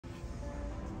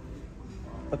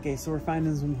Okay, so we're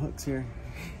finding some hooks here.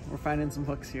 We're finding some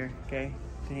hooks here, okay?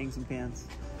 To hang some pans.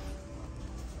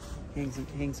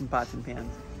 Hang some pots and pans.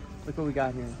 Look what we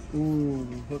got here. Ooh,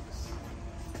 hooks.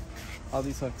 All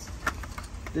these hooks.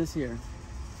 This here,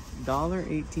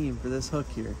 $1.18 for this hook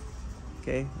here.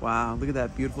 Okay, wow, look at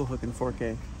that beautiful hook in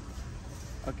 4K.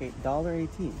 Okay,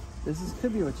 $1.18. This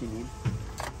could be what you need.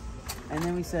 And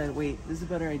then we said, wait, this is a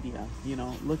better idea. You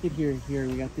know, look at here,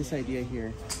 we got this idea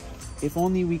here. If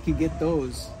only we could get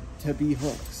those to be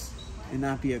hooks and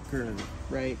not be a curve,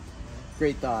 right?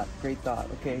 Great thought, great thought.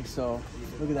 Okay, so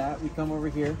look at that. We come over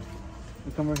here.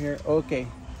 Okay,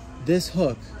 this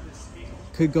hook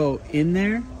could go in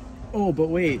there. Oh, but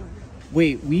wait,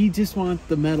 we just want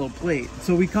the metal plate.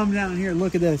 So we come down here,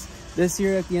 look at this. This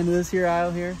here at the end of this here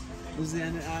aisle here. This is the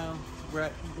end of the aisle.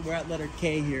 We're at letter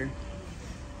K here.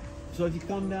 So if you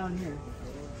come down here,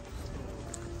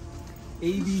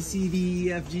 A, B, C, D,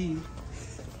 E, F, G,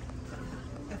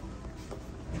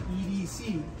 E, D,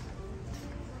 C.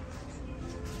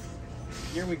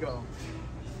 Here we go.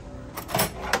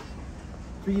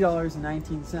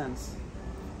 $3.19.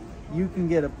 You can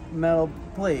get a metal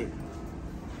plate.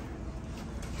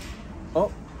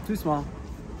 Oh, too small.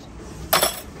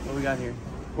 What we got here?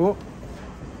 Oh,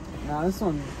 now this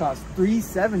one costs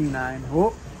 $3.79.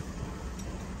 Oh,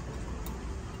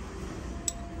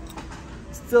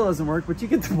 still doesn't work, but you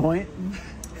get the point.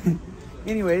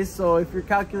 Anyways, so if you're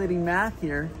calculating math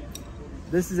here,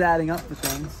 this is adding up for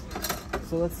things.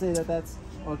 So let's say that that's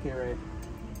okay, right?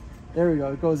 There we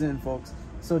go. It goes in, folks.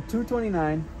 So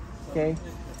 $2.29, okay,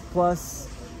 plus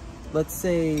let's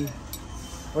say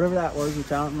whatever that was,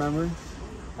 which I don't remember,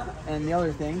 and the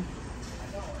other thing.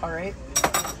 All right.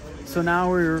 So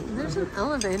now there's an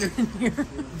elevator in here.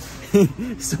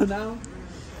 So now,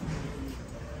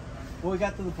 well, we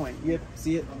got to the point. Yep,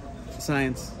 see it?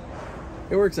 Science.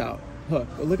 It works out. Hook.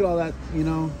 But look at all that, you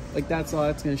know, like that's all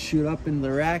that's going to shoot up in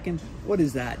the rack. And what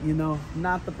is that? You know,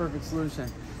 not the perfect solution.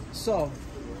 So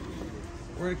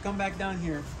we're going to come back down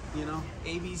here, you know,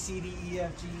 A, B, C, D, E,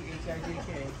 F, G, H, I, J,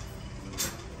 K.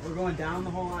 We're going down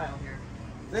the whole aisle here.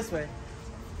 This way.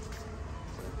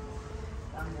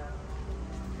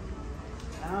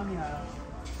 Down the aisle.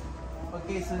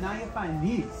 Okay, so now you find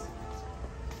these.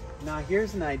 Now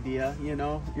here's an idea, you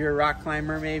know, you're a rock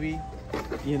climber maybe,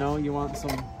 you know, you want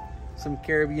some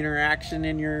carabiner action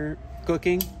in your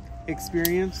cooking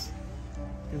experience.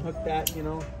 You can hook that, you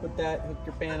know, hook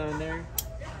your pan on there.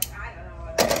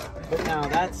 But now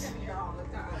that's,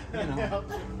 you know,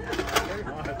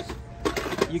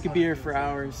 you could be here for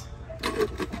hours,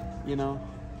 you know,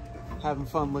 having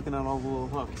fun looking at all the little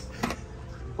hooks.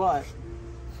 But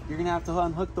you're gonna have to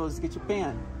unhook those to get your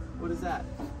pan. What is that,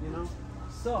 you know?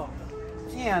 So,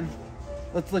 and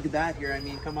let's look at that here. I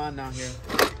mean, come on now here.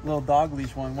 Little dog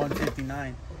leash one,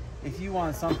 $1.59. If you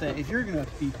want something, if you're gonna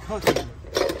be cooking,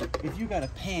 if you got a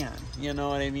pan, you know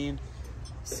what I mean?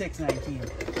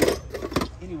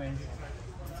 $6.19. Anyways,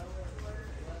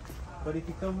 but if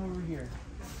you come over here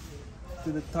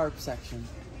to the tarp section,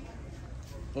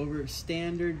 over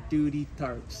standard duty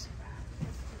tarps,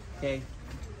 okay,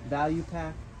 value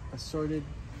pack, assorted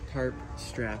tarp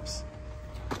straps.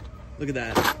 Look at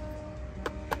that.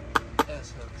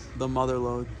 S-hooks. The mother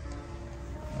load.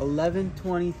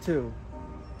 $11.22.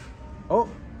 Oh,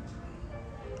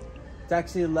 it's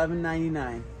actually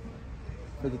 $11.99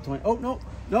 for the 20. Oh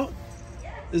no,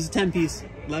 this is a 10-piece.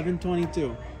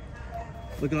 $11.22.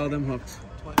 Look at all them hooks.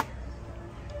 20.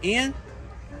 And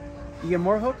you get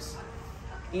more hooks.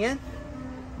 And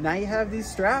now you have these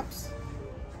straps.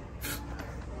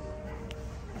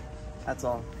 That's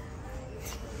all.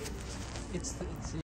 It's